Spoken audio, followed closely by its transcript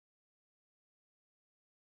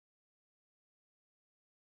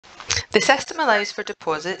The system allows for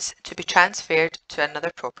deposits to be transferred to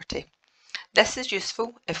another property. This is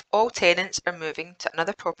useful if all tenants are moving to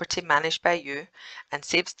another property managed by you and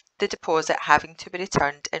saves the deposit having to be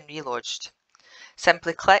returned and relodged.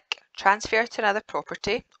 Simply click Transfer to another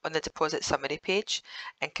property on the deposit summary page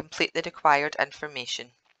and complete the required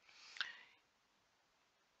information.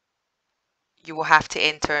 You will have to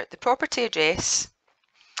enter the property address,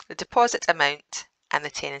 the deposit amount and the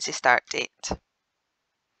tenancy start date.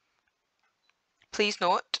 Please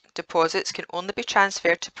note, deposits can only be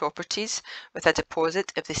transferred to properties with a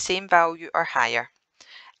deposit of the same value or higher.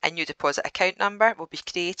 A new deposit account number will be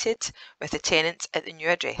created with the tenant at the new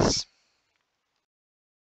address.